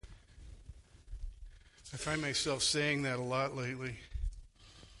I find myself saying that a lot lately.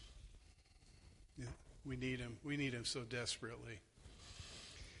 Yeah, we need him. We need him so desperately.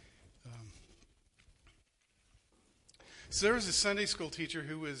 So there was a Sunday school teacher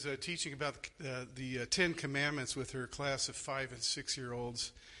who was teaching about the 10 Commandments with her class of 5 and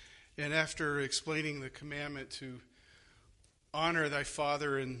 6-year-olds. And after explaining the commandment to honor thy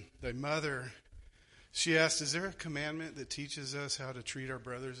father and thy mother, she asked, is there a commandment that teaches us how to treat our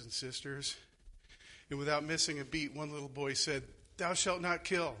brothers and sisters? And without missing a beat, one little boy said, thou shalt not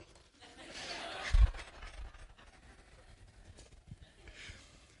kill.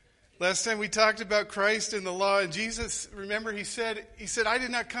 Last time we talked about Christ and the law, and Jesus, remember, he said, I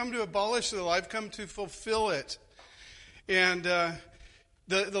did not come to abolish the law, I've come to fulfill it. And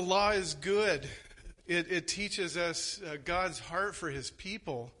the law is good. It teaches us God's heart for his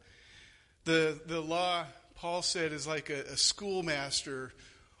people. The law, Paul said, is like a schoolmaster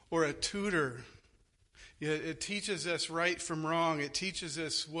or a tutor. It teaches us right from wrong. It teaches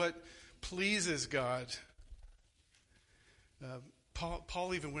us what pleases God.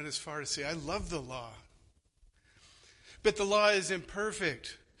 Paul even went as far to say, I love the law. But the law is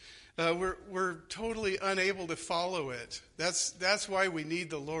imperfect. We're totally unable to follow it. That's why we need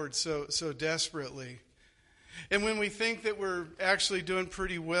the Lord so desperately. And when we think that we're actually doing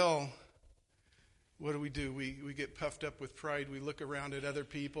pretty well, what do? We get puffed up with pride. We look around at other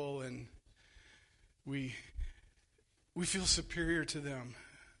people and we feel superior to them.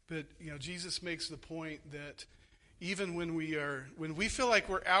 But Jesus makes the point that even when we feel like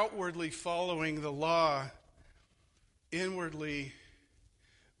we're outwardly following the law, inwardly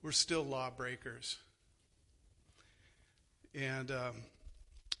we're still lawbreakers. And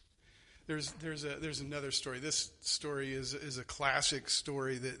there's another story. This story is a classic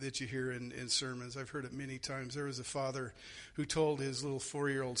story that you hear in sermons. I've heard it many times. There was a father who told his little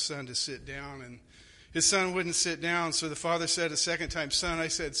 4-year-old son to sit down, and his son wouldn't sit down. So the father said a second time, son, I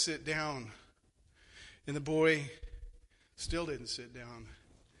said sit down. And the boy still didn't sit down.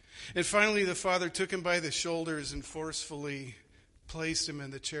 And finally the father took him by the shoulders and forcefully placed him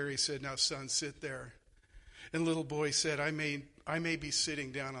in the chair. He said, now son, sit there. And the little boy said, I may be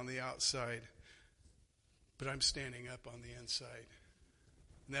sitting down on the outside, but I'm standing up on the inside.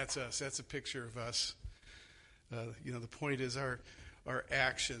 And that's us. That's a picture of us. The point is our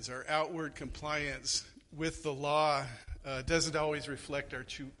actions, our outward compliance with the law doesn't always reflect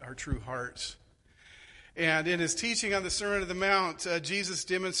our true hearts. And in his teaching on the Sermon on the Mount, Jesus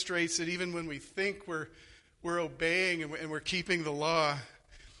demonstrates that even when we think we're obeying and we're keeping the law,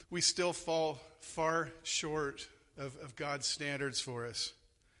 we still fall far short of God's standards for us.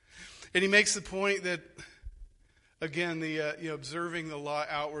 And he makes the point that, again, the observing the law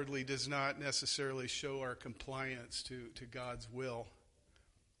outwardly does not necessarily show our compliance to God's will.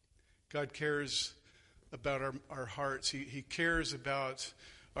 God cares about our hearts. He cares about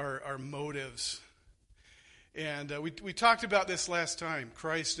our motives. And we talked about this last time,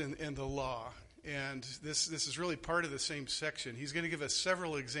 Christ and the law. And this is really part of the same section. He's going to give us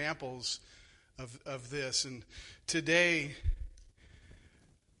several examples of this. And today,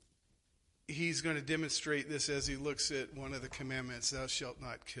 he's going to demonstrate this as he looks at one of the commandments, thou shalt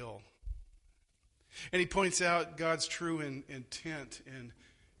not kill. And he points out God's true intent in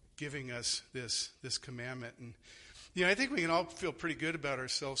giving us this commandment. And I think we can all feel pretty good about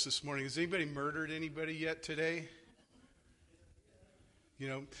ourselves this morning. Has anybody murdered anybody yet today?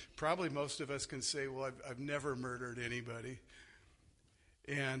 Probably most of us can say, well, I've never murdered anybody.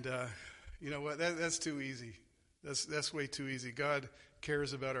 And you know what? That's too easy. That's way too easy. God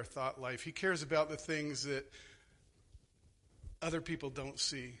cares about our thought life. He cares about the things that other people don't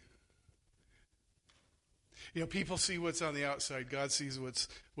see. People see what's on the outside. God sees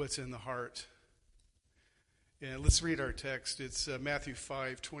what's in the heart. And let's read our text. It's Matthew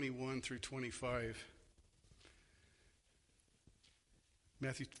 5:21 through 25.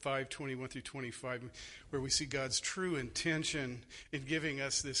 Matthew 5:21 through 25, where we see God's true intention in giving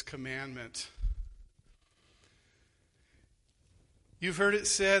us this commandment. You've heard it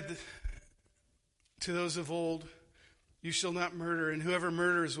said to those of old, you shall not murder, and whoever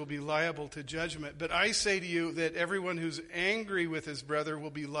murders will be liable to judgment. But I say to you that everyone who's angry with his brother will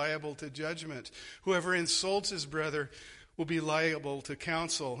be liable to judgment. Whoever insults his brother will be liable to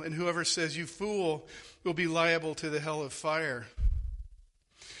counsel. And whoever says, you fool, will be liable to the hell of fire.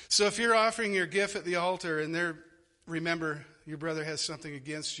 So if you're offering your gift at the altar and remember your brother has something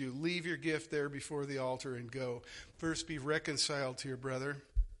against you, leave your gift there before the altar and go. First be reconciled to your brother,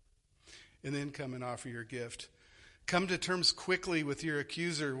 and then come and offer your gift. Come to terms quickly with your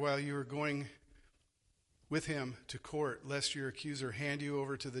accuser while you are going with him to court, lest your accuser hand you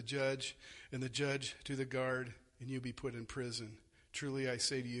over to the judge, and the judge to the guard, and you be put in prison. Truly I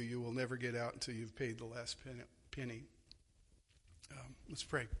say to you, you will never get out until you've paid the last penny. Let's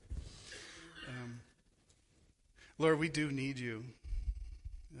pray. Lord, we do need you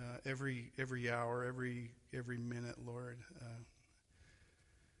every hour, every minute, Lord.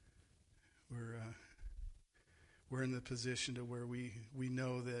 We're in the position to where we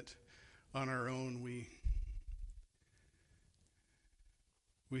know that on our own we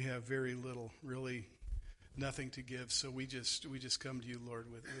have very little, really nothing to give. So we just come to you, Lord,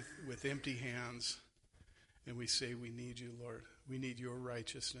 with empty hands, and we say we need you, Lord. We need your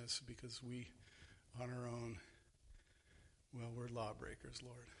righteousness, because we, on our own, well, we're lawbreakers,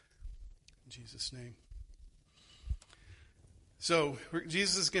 Lord. In Jesus' name. So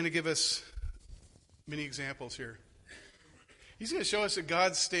Jesus is going to give us many examples here. He's going to show us that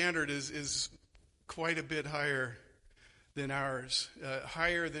God's standard is quite a bit higher than ours,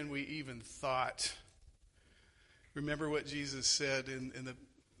 higher than we even thought. Remember what Jesus said in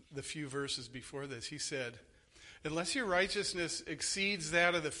the few verses before this. He said, unless your righteousness exceeds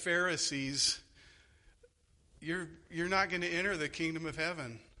that of the Pharisees, you're not going to enter the kingdom of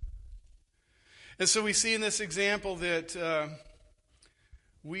heaven. And so we see in this example that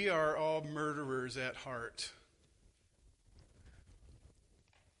we are all murderers at heart.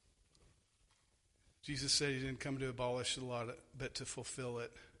 Jesus said he didn't come to abolish the law, but to fulfill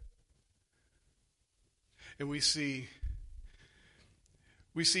it. And we see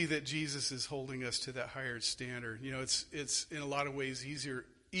that Jesus is holding us to that higher standard. You know, it's in a lot of ways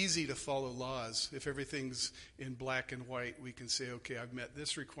easy to follow laws. If everything's in black and white, we can say, okay, I've met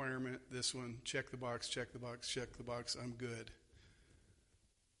this requirement, this one, check the box, check the box, check the box, I'm good.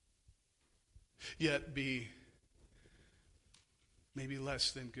 Yet be maybe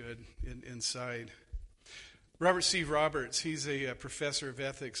less than good inside. Robert C. Roberts, he's a professor of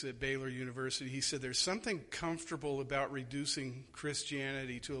ethics at Baylor University. He said there's something comfortable about reducing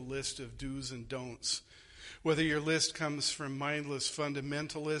Christianity to a list of do's and don'ts. Whether your list comes from mindless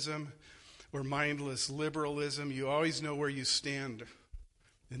fundamentalism or mindless liberalism, you always know where you stand,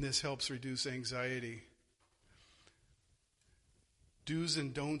 and this helps reduce anxiety. Do's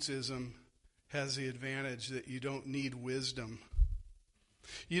and don'tsism has the advantage that you don't need wisdom.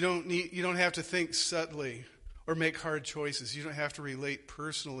 You don't have to think subtly or make hard choices. You don't have to relate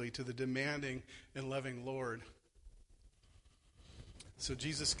personally to the demanding and loving Lord. So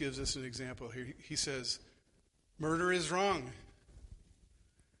Jesus gives us an example here. He says, murder is wrong.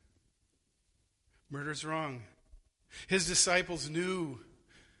 Murder is wrong. His disciples knew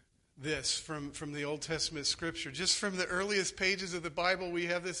this from the Old Testament scripture. Just from the earliest pages of the Bible, we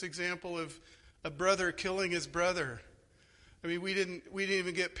have this example of a brother killing his brother. I mean, we didn't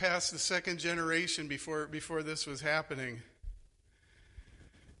even get past the second generation before this was happening.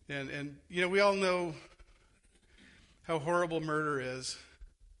 And you know, we all know how horrible murder is.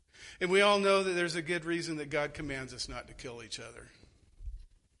 And we all know that there's a good reason that God commands us not to kill each other.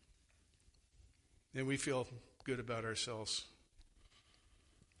 And we feel good about ourselves.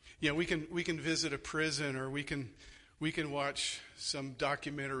 Yeah, we can visit a prison, or we can watch some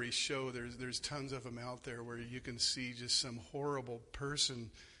documentary show. There's tons of them out there where you can see just some horrible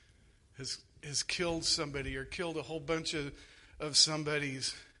person has killed somebody or killed a whole bunch of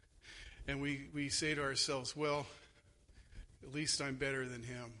somebodies. And we say to ourselves, well, at least I'm better than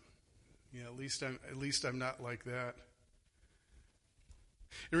him. Yeah, at least I'm not like that.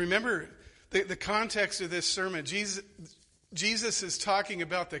 And remember the context of this sermon. Jesus is talking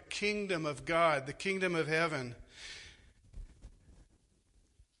about the kingdom of God, the kingdom of heaven.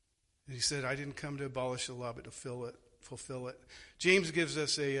 And he said, I didn't come to abolish the law, but to fulfill it. James gives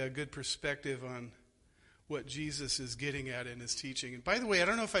us a good perspective on what Jesus is getting at in his teaching. And by the way, I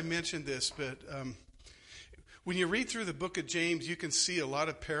don't know if I mentioned this, but when you read through the book of James, you can see a lot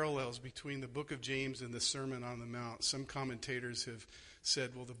of parallels between the book of James and the Sermon on the Mount. Some commentators have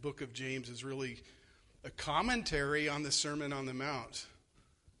said, well, the book of James is really a commentary on the Sermon on the Mount.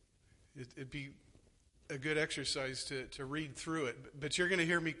 It'd be a good exercise to read through it. But you're going to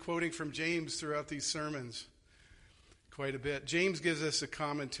hear me quoting from James throughout these sermons quite a bit. James gives us a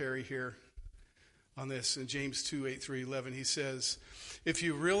commentary here on this in James 2:8-11. He says, if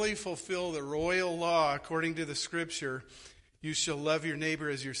you really fulfill the royal law according to the scripture, you shall love your neighbor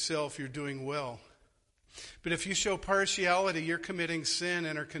as yourself, you're doing well. But if you show partiality, you're committing sin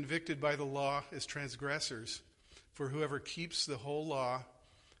and are convicted by the law as transgressors. For whoever keeps the whole law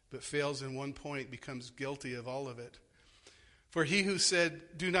but fails in one point becomes guilty of all of it. For he who said,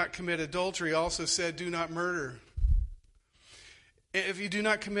 do not commit adultery, also said, do not murder. If you do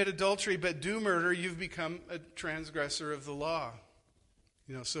not commit adultery but do murder, you've become a transgressor of the law.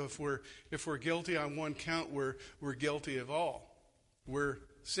 So if we're guilty on one count, we're guilty of all. We're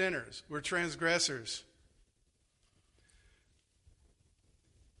sinners. We're transgressors.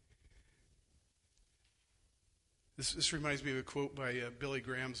 This reminds me of a quote by Billy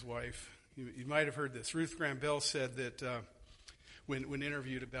Graham's wife. You might have heard this. Ruth Graham Bell said that when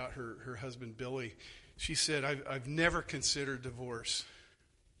interviewed about her husband Billy, she said, I've never considered divorce.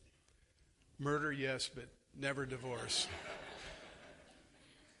 Murder, yes, but never divorce.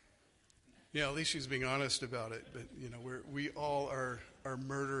 At least she's being honest about it. But, we all are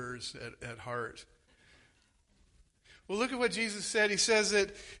murderers at heart. Well, look at what Jesus said. He says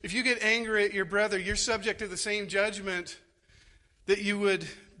that if you get angry at your brother, you're subject to the same judgment that you would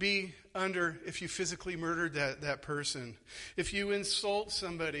be under if you physically murdered that person. If you insult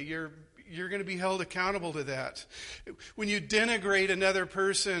somebody, you're going to be held accountable to that. When you denigrate another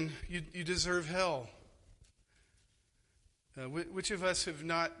person, you deserve hell. Which of us have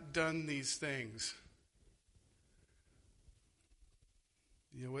not done these things?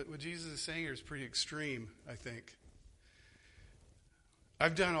 What Jesus is saying here is pretty extreme, I think.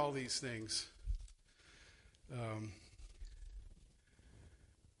 I've done all these things.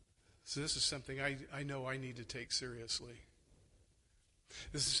 So this is something I know I need to take seriously.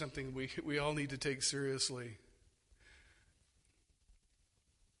 This is something we all need to take seriously.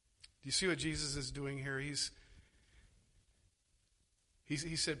 Do you see what Jesus is doing here?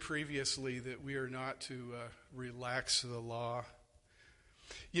 He said previously that we are not to relax the law.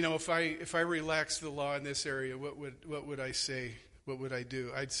 If I relax the law in this area, what would I say? What would I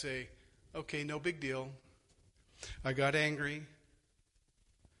do? I'd say, okay, no big deal. I got angry.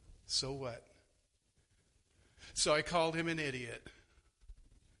 So what? So I called him an idiot.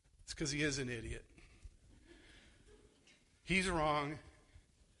 It's because he is an idiot. He's wrong.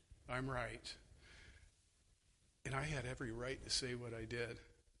 I'm right. And I had every right to say what I did.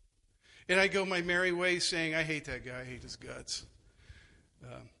 And I go my merry way saying, I hate that guy. I hate his guts.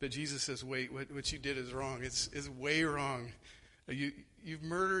 But Jesus says, wait, what you did is wrong. It's way wrong. You've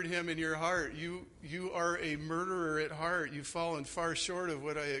murdered him in your heart. You are a murderer at heart. You've fallen far short of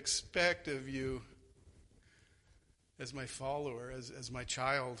what I expect of you as my follower, as my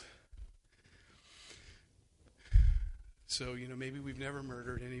child. So, maybe we've never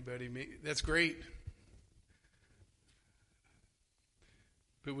murdered anybody. That's great.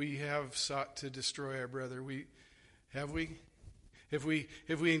 But we have sought to destroy our brother. Have we? Have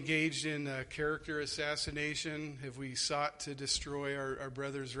we engaged in character assassination? Have we sought to destroy our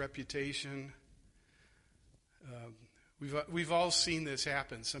brother's reputation? We've all seen this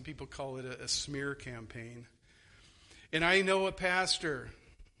happen. Some people call it a smear campaign. And I know a pastor.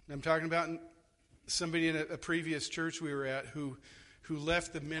 I'm talking about somebody in a previous church we were at who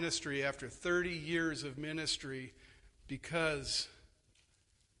left the ministry after 30 years of ministry because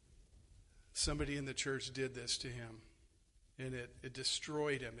somebody in the church did this to him. And it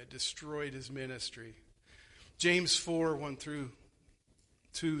destroyed him. It destroyed his ministry. James 4, 1 through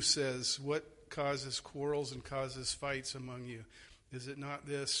 2 says, what causes quarrels and causes fights among you? Is it not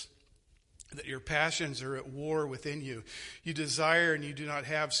this, that your passions are at war within you? You desire and you do not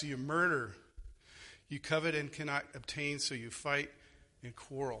have, so you murder. You covet and cannot obtain, so you fight and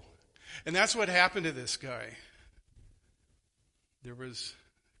quarrel. And that's what happened to this guy. There was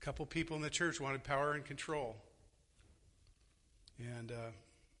a couple people in the church who wanted power and control. And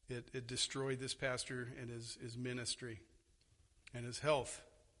it destroyed this pastor and his ministry and his health.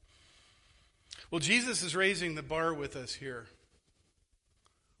 Well, Jesus is raising the bar with us here.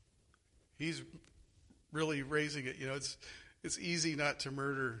 He's really raising it. It's easy not to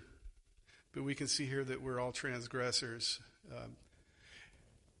murder, but we can see here that we're all transgressors.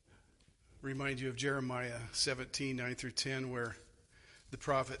 Remind you of Jeremiah 17, 9 through 10, where the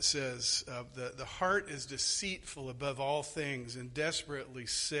prophet says, the heart is deceitful above all things and desperately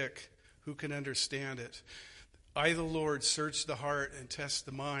sick. Who can understand it? I, the Lord, search the heart and test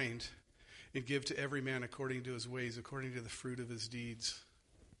the mind and give to every man according to his ways, according to the fruit of his deeds.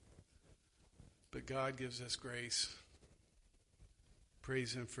 But God gives us grace.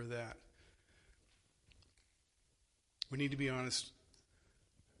 Praise him for that. We need to be honest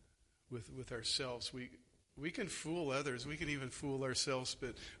with ourselves. We can fool others. We can even fool ourselves,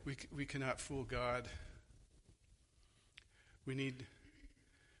 but we cannot fool God. We need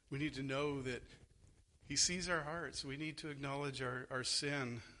to know that he sees our hearts. We need to acknowledge our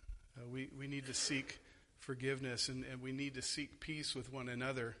sin. We need to seek forgiveness, and we need to seek peace with one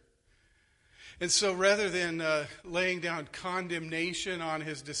another. And so rather than laying down condemnation on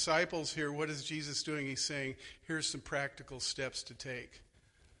his disciples here, what is Jesus doing? He's saying, here's some practical steps to take.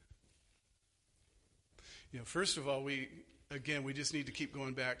 First of all, we just need to keep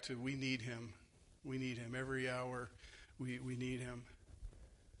going back to we need him. We need him. Every hour we need him.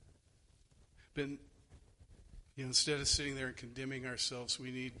 But instead of sitting there and condemning ourselves,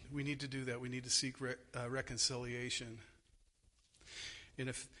 we need to do that. We need to seek reconciliation. And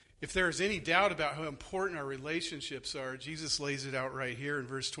if there is any doubt about how important our relationships are, Jesus lays it out right here in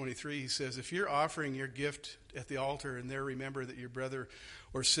verse 23. He says, if you're offering your gift at the altar and there remember that your brother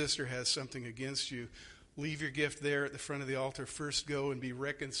or sister has something against you, leave your gift there at the front of the altar. First go and be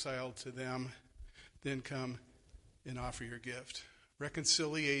reconciled to them, then come and offer your gift.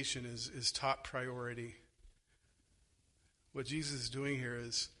 Reconciliation is top priority. What Jesus is doing here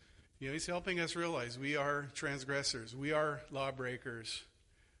is, he's helping us realize we are transgressors. We are lawbreakers.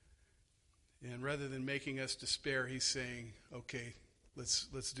 And rather than making us despair, he's saying, okay,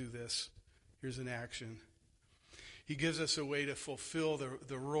 let's do this. Here's an action. He gives us a way to fulfill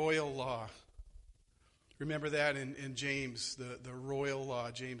the royal law. Remember that in James, the royal law,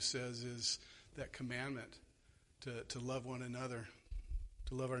 James says, is that commandment to love one another,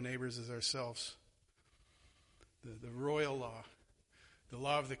 to love our neighbors as ourselves. The royal law, the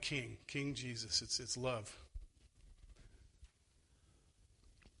law of the King, King Jesus, it's love.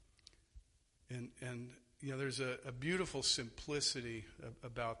 And there's a beautiful simplicity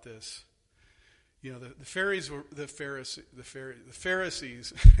about this. The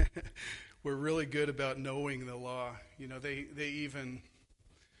Pharisees were really good about knowing the law. They even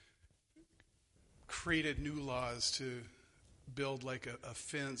created new laws to build like a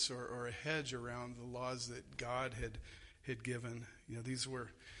fence or a hedge around the laws that God had given. These were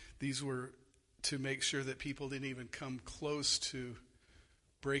to make sure that people didn't even come close to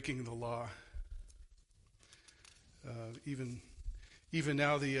breaking the law. Even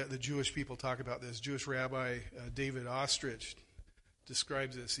now, the Jewish people talk about this. Jewish rabbi David Ostrich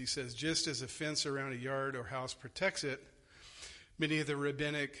describes this. He says, just as a fence around a yard or house protects it, many of the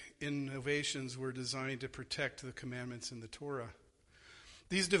rabbinic innovations were designed to protect the commandments in the Torah.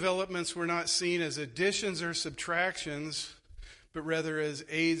 These developments were not seen as additions or subtractions, but rather as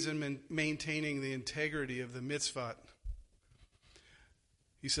aids in maintaining the integrity of the mitzvot.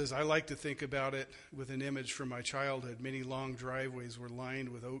 He says, I like to think about it with an image from my childhood. Many long driveways were lined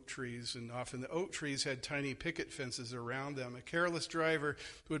with oak trees, and often the oak trees had tiny picket fences around them. A careless driver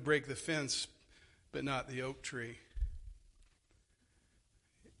would break the fence, but not the oak tree.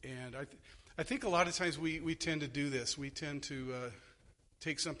 And I think a lot of times we tend to do this. We tend to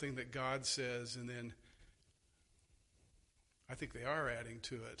take something that God says, and then I think they are adding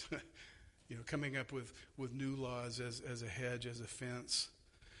to it. Coming up with new laws as a hedge, as a fence.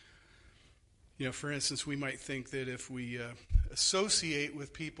 For instance, we might think that if we associate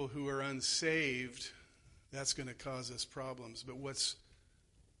with people who are unsaved, that's going to cause us problems. But what's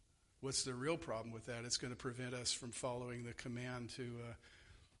the real problem with that? It's going to prevent us from following the command to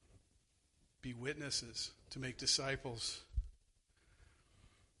be witnesses, to make disciples.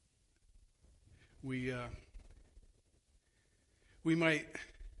 We might...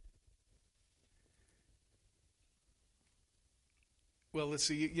 Well, let's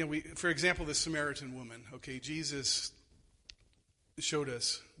see. For example, the Samaritan woman. Okay, Jesus showed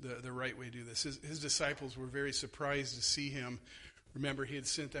us the right way to do this. His disciples were very surprised to see him. Remember, he had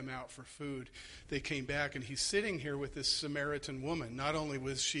sent them out for food. They came back, and he's sitting here with this Samaritan woman. Not only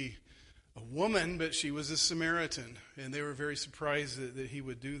was she a woman, but she was a Samaritan, and they were very surprised that he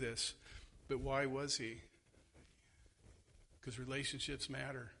would do this. But why was he? Because relationships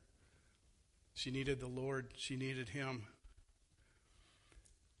matter. She needed the Lord. She needed him.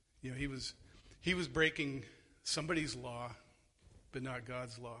 He was breaking somebody's law, but not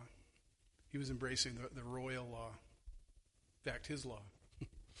God's law. He was embracing the royal law. In fact, his law.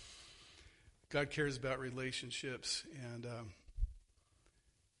 God cares about relationships, and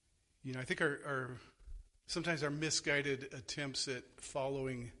I think sometimes our misguided attempts at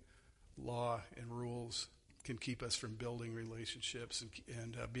following law and rules can keep us from building relationships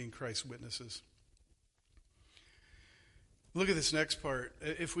and being Christ's witnesses. Look at this next part.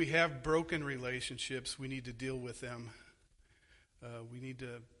 If we have broken relationships, we need to deal with them. We need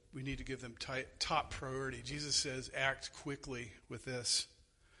to give them top priority. Jesus says, act quickly with this.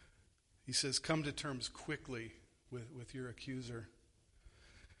 He says, come to terms quickly with your accuser.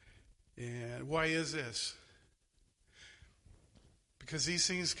 And why is this? Because these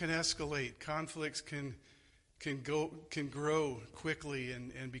things can escalate. Conflicts can grow quickly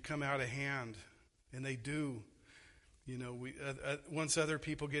and become out of hand. And they do. Once other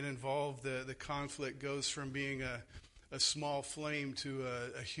people get involved, the conflict goes from being a small flame to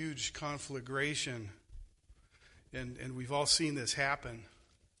a huge conflagration. And we've all seen this happen.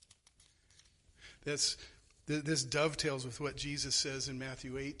 This dovetails with what Jesus says in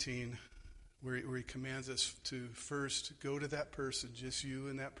Matthew 18, where he commands us to first go to that person, just you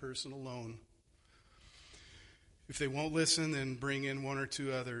and that person alone. If they won't listen, then bring in one or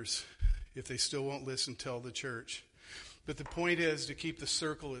two others. If they still won't listen, tell the church. But the point is to keep the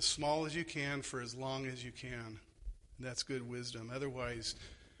circle as small as you can for as long as you can. And that's good wisdom. Otherwise,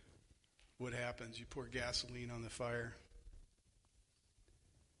 what happens? You pour gasoline on the fire.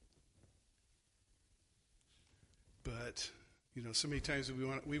 But, so many times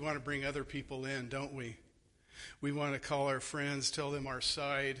we want to bring other people in, don't we? We want to call our friends, tell them our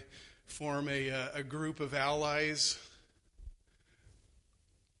side, form a group of allies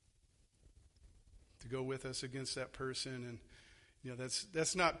to go with us against that person. And,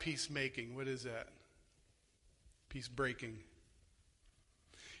 that's not peacemaking. What is that? Peace breaking.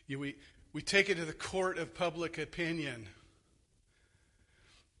 We take it to the court of public opinion.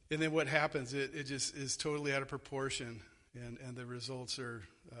 And then what happens? It just is totally out of proportion. And the results are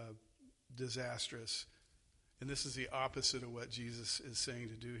disastrous. And this is the opposite of what Jesus is saying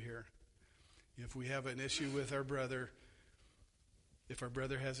to do here. If we have an issue with our brother, if our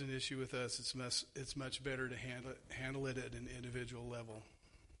brother has an issue with us, it's much better to handle it at an individual level.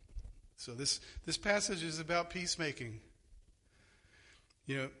 So this passage is about peacemaking.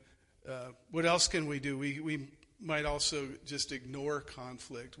 What else can we do? We might also just ignore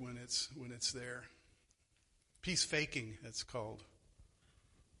conflict when it's there. Peace faking, it's called.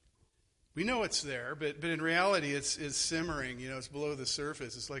 We know it's there, but in reality, it's simmering. It's below the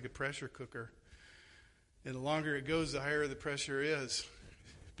surface. It's like a pressure cooker. And the longer it goes, the higher the pressure is.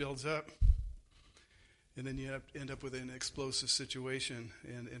 It builds up. And then you end up with an explosive situation.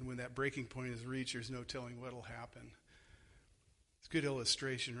 And when that breaking point is reached, there's no telling what will happen. It's a good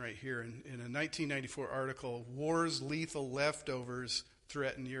illustration right here. In a 1994 article, War's Lethal Leftovers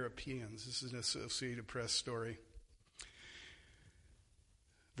Threaten Europeans. This is an Associated Press story.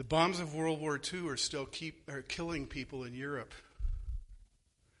 The bombs of World War II are still killing people in Europe.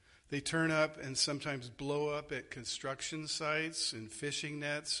 They turn up and sometimes blow up at construction sites, in fishing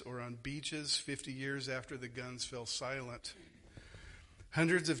nets, or on beaches 50 years after the guns fell silent.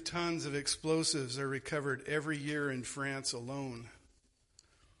 Hundreds of tons of explosives are recovered every year in France alone.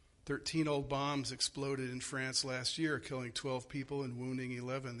 13 old bombs exploded in France last year, killing 12 people and wounding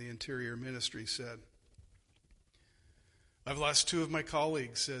 11, the Interior Ministry said. I've lost 2 of my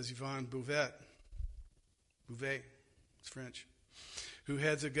colleagues, says Yvonne Bouvet, it's French, who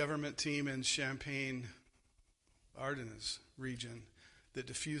heads a government team in Champagne-Ardennais region that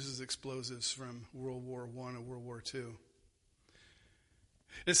diffuses explosives from World War I and World War II.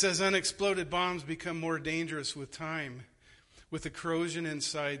 It says unexploded bombs become more dangerous with time. With the corrosion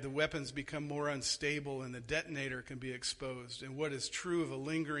inside, the weapons become more unstable and the detonator can be exposed. And what is true of a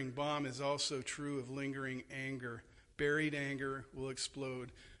lingering bomb is also true of lingering anger. Buried anger will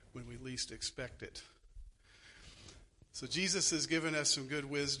explode when we least expect it. So Jesus has given us some good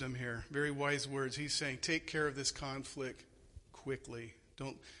wisdom here, very wise words. He's saying, take care of this conflict quickly.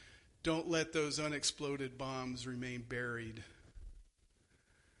 Don't let those unexploded bombs remain buried.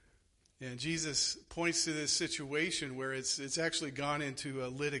 And Jesus points to this situation where it's actually gone into a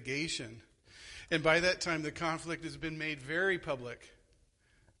litigation. And by that time, the conflict has been made very public.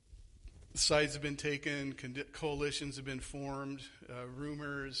 Sides have been taken, coalitions have been formed,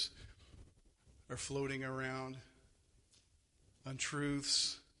 rumors are floating around,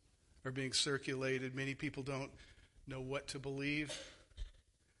 untruths are being circulated. Many people don't know what to believe,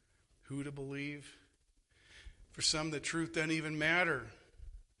 who to believe. For some, the truth doesn't even matter.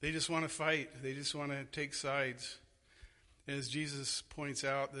 They just want to fight. They just want to take sides. And as Jesus points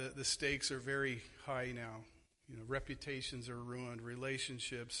out, the stakes are very high now. Reputations are ruined.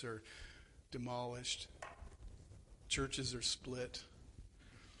 Relationships are demolished. Churches are split.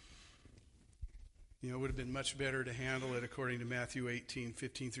 It would have been much better to handle it according to Matthew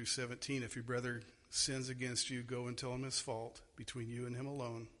 18:15 through 17. If your brother sins against you, go and tell him his fault between you and him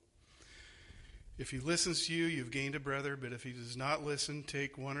alone. If he listens to you, you've gained a brother, but if he does not listen,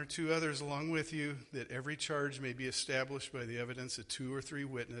 take 1 or 2 others along with you, that every charge may be established by the evidence of 2 or 3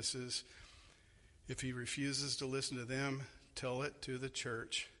 witnesses. If he refuses to listen to them, tell it to the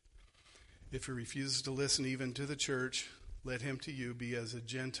church. If he refuses to listen even to the church, let him to you be as a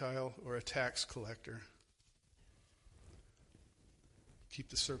Gentile or a tax collector. Keep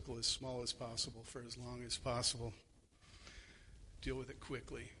the circle as small as possible for as long as possible. Deal with it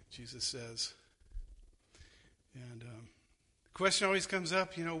quickly, Jesus says. And the question always comes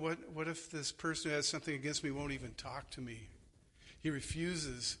up, what if this person who has something against me won't even talk to me? He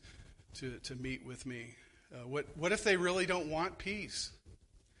refuses to meet with me. What if they really don't want peace?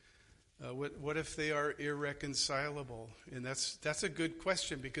 What if they are irreconcilable? And that's a good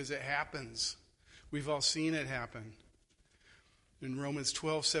question because it happens. We've all seen it happen. In Romans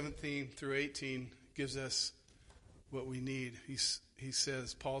 12:17 through 18 gives us what we need.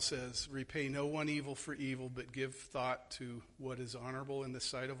 Paul says, repay no one evil for evil, but give thought to what is honorable in the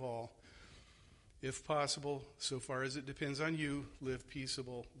sight of all. If possible, so far as it depends on you, live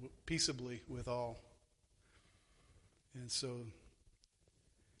peaceably with all. And so,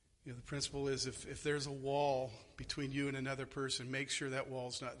 the principle is if there's a wall between you and another person, make sure that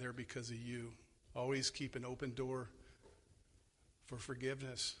wall's not there because of you. Always keep an open door for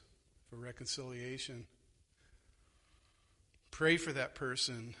forgiveness, for reconciliation. Pray for that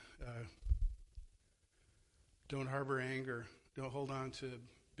person. Don't harbor anger. Don't hold on to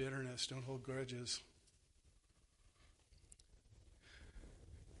bitterness. Don't hold grudges.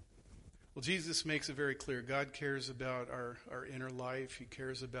 Well, Jesus makes it very clear. God cares about our inner life. He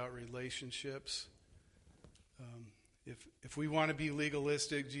cares about relationships. If we want to be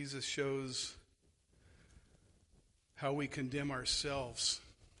legalistic, Jesus shows how we condemn ourselves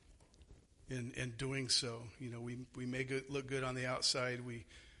in doing so. We may look good on the outside. We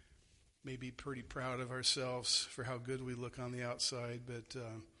may be pretty proud of ourselves for how good we look on the outside. But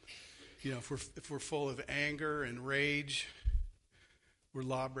if we're full of anger and rage, we're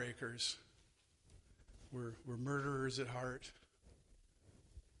lawbreakers. We're murderers at heart.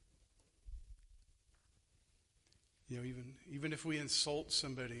 Even if we insult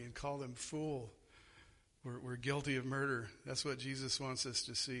somebody and call them fool, we're guilty of murder. That's what Jesus wants us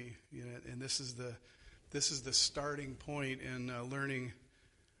to see. And this is the starting point in learning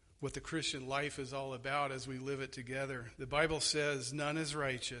what the Christian life is all about as we live it together. The Bible says, none is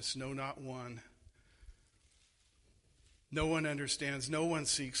righteous, no, not one. No one understands, no one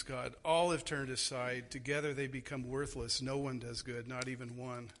seeks God. All have turned aside. Together they become worthless. No one does good, not even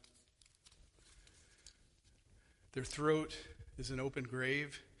one. Their throat is an open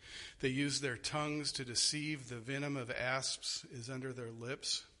grave. They use their tongues to deceive. The venom of asps is under their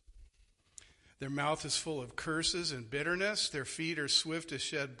lips. Their mouth is full of curses and bitterness. Their feet are swift to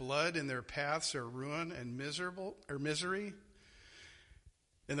shed blood, and their paths are ruin and misery.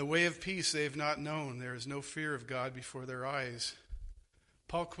 In the way of peace they have not known. There is no fear of God before their eyes.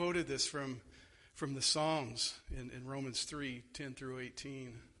 Paul quoted this from the Psalms in Romans 3:10 through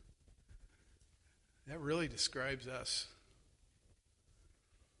 18. That really describes us.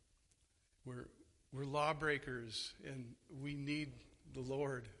 We're lawbreakers, and we need the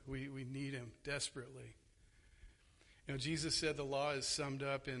Lord. We need him desperately. Jesus said the law is summed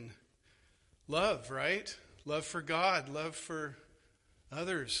up in love, right? Love for God, love for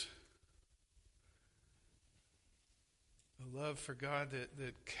others. A love for God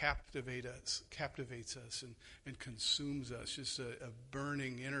that captivates us and consumes us. Just a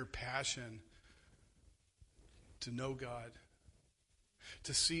burning inner passion to know God,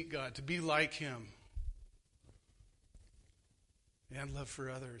 to seek God, to be like him, and love for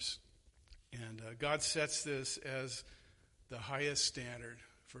others. And God sets this as the highest standard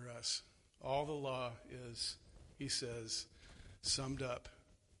for us. All the law is, he says, summed up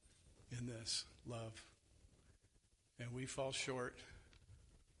in this love. And we fall short.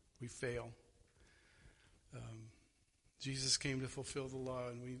 We fail. Jesus came to fulfill the law,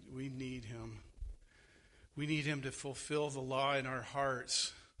 and we need him. We need him to fulfill the law in our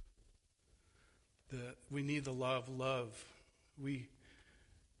hearts. We need the law of love. We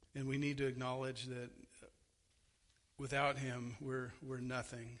need to acknowledge that without him, we're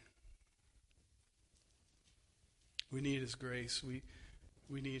nothing. We need his grace. We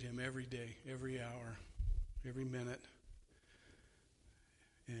need him every day, every hour, every minute.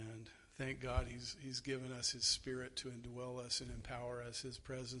 And thank God he's given us his Spirit to indwell us and empower us. His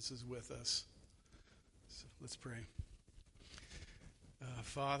presence is with us. So let's pray.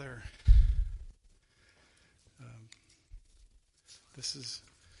 Father, this is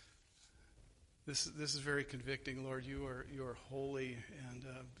very convicting, Lord. You are holy, and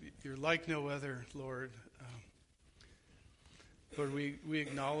you're like no other, Lord. Lord, we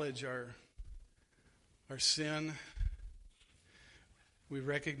acknowledge our sin. We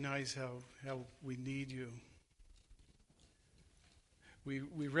recognize how we need you.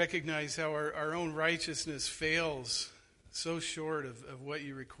 We recognize how our own righteousness fails so short of what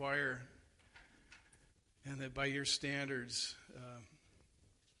you require, and that by your standards,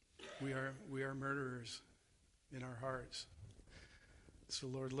 we are murderers in our hearts. So,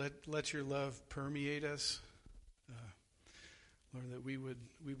 Lord, let your love permeate us. Lord, that we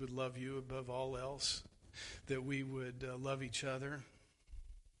would love you above all else, that we would love each other,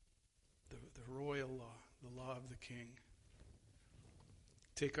 the royal law, the law of the King.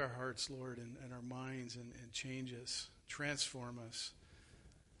 Take our hearts, Lord, and our minds and change us, transform us.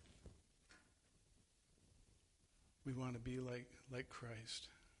 We want to be like Christ,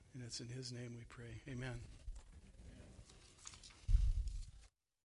 and it's in his name we pray. Amen.